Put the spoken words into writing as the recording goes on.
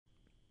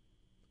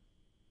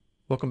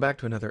Welcome back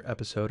to another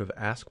episode of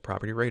Ask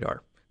Property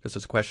Radar. This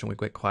is a question we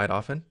get quite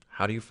often.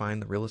 How do you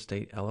find the real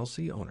estate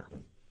LLC owner?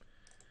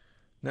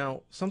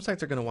 Now, some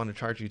sites are going to want to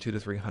charge you $200 to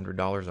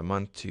 $300 a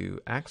month to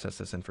access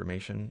this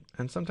information,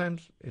 and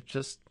sometimes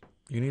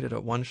you need it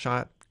at one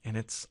shot, and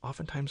it's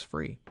oftentimes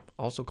free.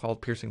 Also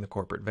called piercing the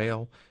corporate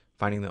veil,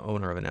 finding the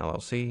owner of an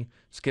LLC,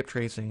 skip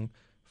tracing,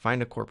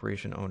 find a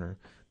corporation owner.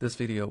 This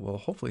video will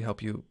hopefully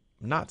help you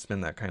not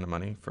spend that kind of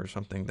money for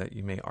something that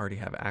you may already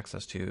have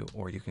access to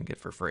or you can get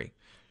for free.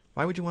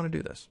 Why would you want to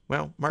do this?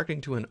 Well,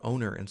 marketing to an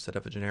owner instead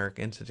of a generic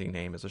entity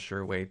name is a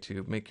sure way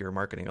to make your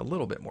marketing a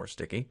little bit more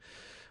sticky.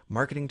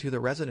 Marketing to the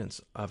residents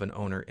of an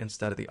owner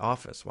instead of the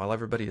office. While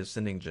everybody is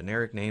sending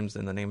generic names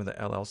in the name of the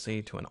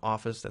LLC to an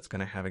office that's going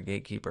to have a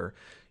gatekeeper,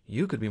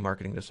 you could be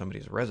marketing to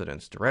somebody's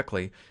residents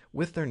directly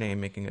with their name,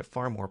 making it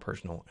far more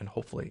personal and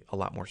hopefully a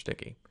lot more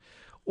sticky.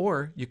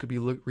 Or you could be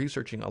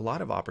researching a lot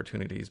of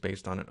opportunities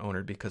based on an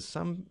owner, because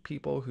some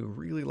people who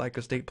really like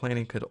estate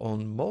planning could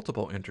own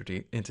multiple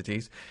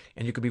entities,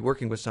 and you could be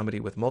working with somebody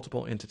with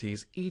multiple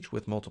entities, each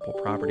with multiple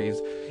properties.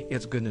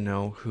 It's good to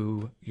know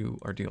who you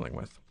are dealing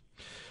with.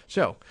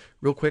 So,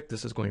 real quick,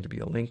 this is going to be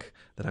a link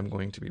that I'm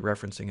going to be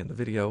referencing in the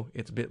video.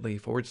 It's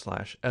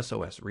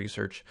bit.ly/SOS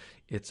research.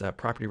 It's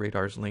Property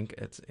Radar's link.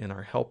 It's in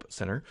our help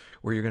center,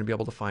 where you're going to be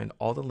able to find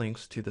all the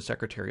links to the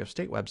Secretary of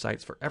State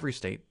websites for every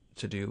state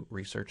to do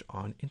research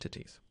on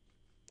entities.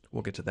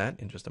 We'll get to that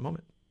in just a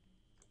moment.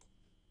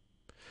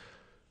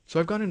 So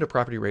I've gone into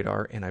Property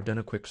Radar and I've done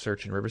a quick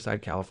search in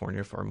Riverside,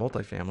 California for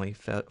multifamily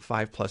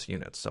 5+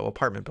 units, so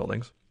apartment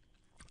buildings.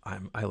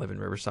 I live in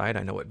Riverside.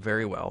 I know it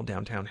very well.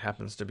 Downtown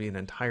happens to be an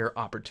entire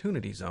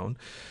opportunity zone.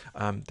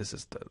 This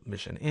is the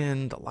Mission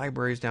Inn, the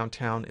libraries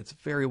downtown. It's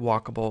very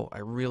walkable. I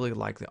really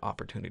like the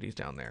opportunities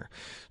down there.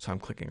 So I'm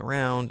clicking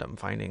around. I'm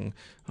finding,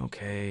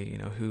 okay,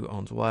 who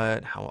owns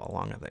what, how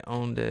long have they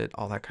owned it,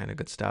 all that kind of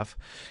good stuff.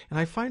 And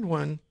I find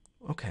one,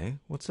 okay,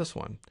 what's this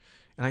one?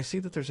 And I see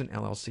that there's an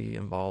LLC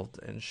involved,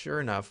 and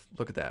sure enough,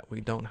 look at that. We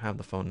don't have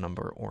the phone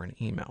number or an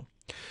email.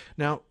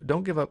 Now,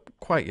 don't give up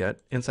quite yet.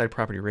 Inside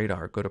Property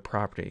Radar, go to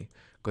Property,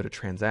 go to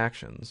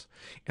Transactions,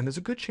 and there's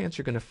a good chance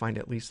you're going to find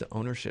at least the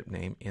ownership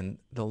name in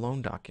the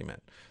loan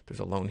document. There's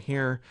a loan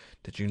here.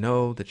 Did you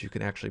know that you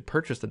can actually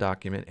purchase the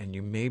document and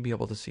you may be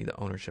able to see the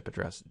ownership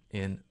address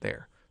in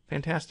there?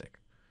 Fantastic.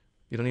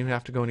 You don't even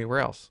have to go anywhere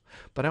else.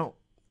 But I don't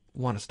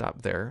want to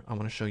stop there. I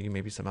want to show you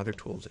maybe some other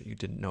tools that you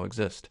didn't know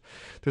exist.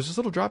 There's this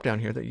little drop down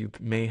here that you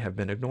may have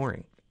been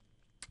ignoring.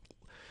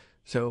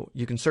 So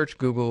you can search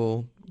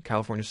Google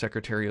California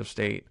Secretary of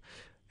State,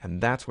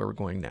 and that's where we're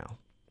going now.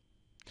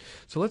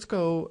 So let's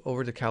go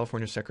over to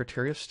California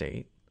Secretary of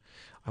State.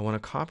 I want to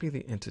copy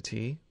the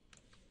entity.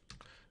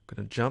 I'm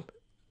going to jump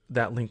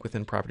that link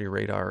within Property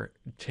Radar.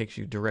 It takes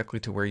you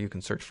directly to where you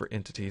can search for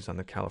entities on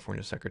the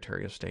California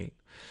Secretary of State.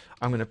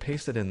 I'm going to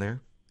paste it in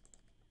there.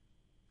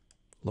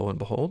 Lo and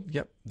behold,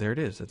 yep, there it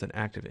is. It's an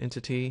active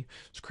entity.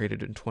 It's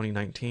created in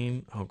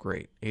 2019. Oh,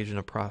 great. Agent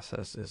of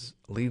process is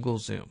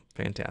LegalZoom.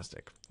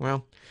 Fantastic.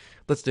 Well,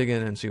 let's dig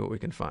in and see what we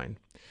can find.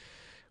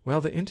 Well,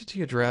 the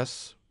entity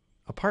address,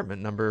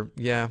 apartment number,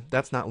 yeah,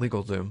 that's not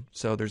LegalZoom.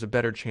 So there's a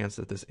better chance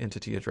that this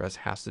entity address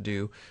has to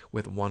do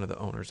with one of the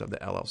owners of the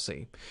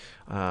LLC.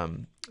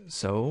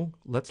 So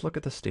let's look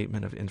at the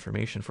statement of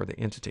information for the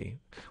entity.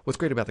 What's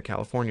great about the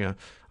California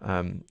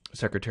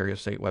Secretary of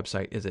State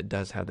website is it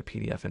does have the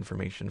PDF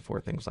information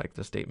for things like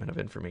the statement of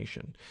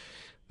information.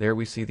 There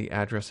we see the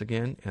address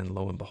again, and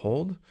lo and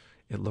behold,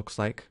 it looks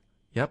like,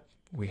 yep,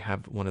 we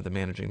have one of the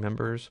managing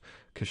members,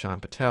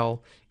 Kishan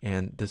Patel,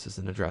 and this is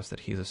an address that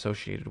he's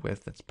associated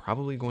with that's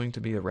probably going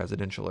to be a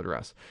residential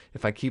address.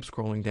 If I keep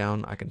scrolling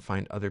down, I can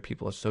find other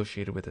people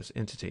associated with this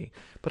entity.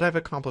 But I've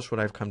accomplished what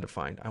I've come to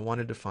find. I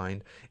wanted to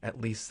find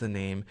at least the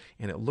name,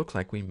 and it looked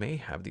like we may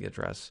have the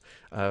address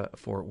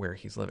for where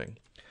he's living.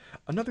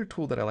 Another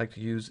tool that I like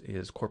to use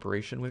is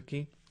Corporation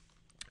Wiki.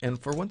 And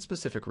for one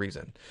specific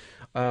reason.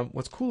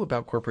 What's cool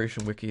about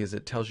Corporation Wiki is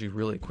it tells you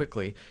really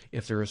quickly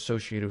if they're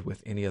associated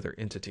with any other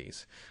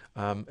entities.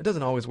 It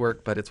doesn't always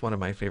work, but it's one of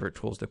my favorite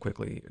tools to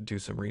quickly do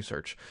some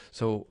research.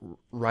 So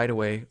right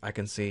away, I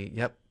can see,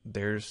 yep,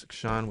 there's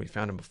Sean. We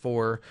found him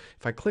before.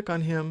 If I click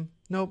on him,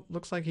 nope,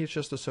 looks like he's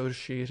just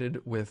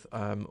associated with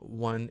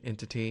one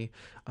entity.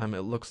 It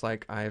looks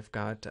like I've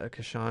got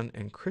Kishan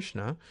and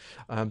Krishna,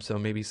 so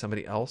maybe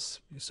somebody else.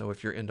 So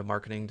if you're into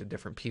marketing to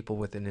different people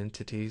within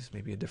entities,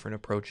 maybe a different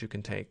approach you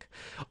can take.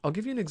 I'll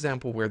give you an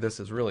example where this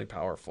is really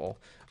powerful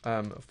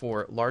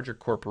for larger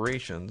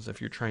corporations if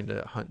you're trying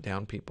to hunt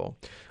down people.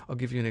 I'll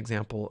give you an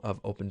example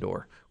of Open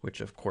Door, which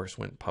of course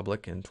went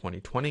public in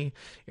 2020.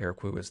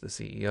 Eric Wu is the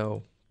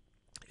CEO.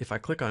 If I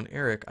click on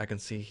Eric, I can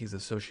see he's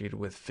associated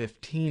with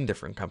 15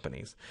 different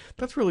companies.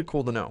 That's really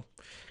cool to know.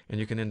 And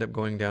you can end up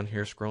going down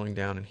here, scrolling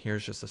down, and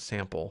here's just a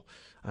sample.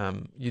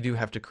 You do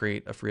have to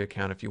create a free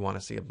account if you want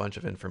to see a bunch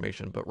of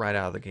information, but right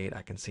out of the gate,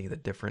 I can see the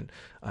different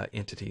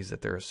entities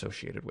that they're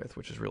associated with,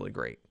 which is really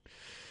great.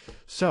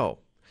 So,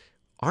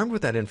 armed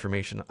with that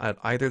information at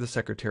either the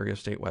Secretary of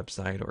State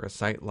website or a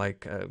site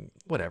like,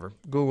 whatever,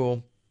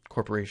 Google,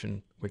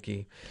 corporation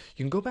wiki,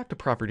 you can go back to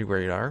Property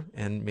Radar,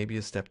 and maybe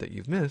a step that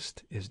you've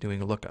missed is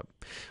doing a lookup.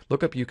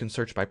 Lookup, you can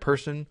search by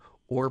person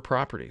or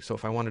property. So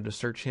if I wanted to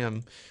search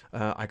him,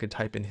 I could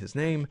type in his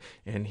name,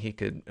 and he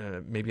could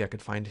maybe I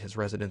could find his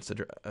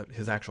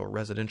his actual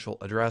residential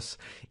address.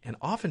 And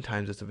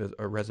oftentimes it's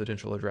a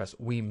residential address.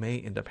 We may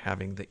end up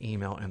having the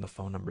email and the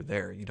phone number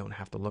there. You don't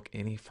have to look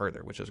any further,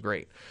 which is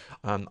great.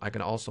 I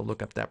can also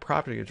look up that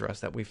property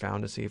address that we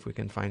found to see if we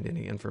can find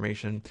any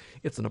information.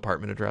 It's an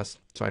apartment address,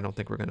 so I don't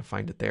think we're going to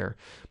find it there.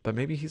 But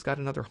maybe he's got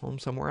another home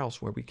somewhere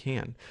else where we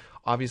can.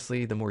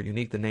 Obviously, the more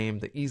unique the name,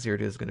 the easier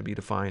it is going to be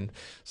to find.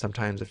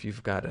 Sometimes if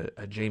you've got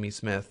a Jamie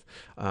Smith,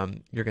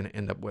 you're going to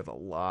end up with a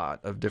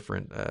lot of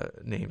different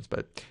names.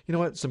 But you know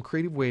what? Some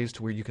creative ways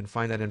to where you can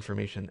find that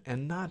information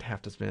and not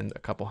have to spend a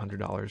couple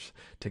 $100s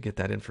to get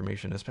that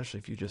information, especially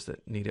if you just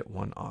need it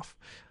one-off.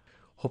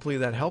 Hopefully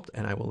that helped,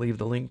 and I will leave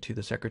the link to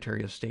the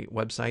Secretary of State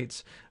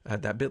websites,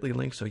 that bit.ly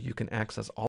link, so you can access all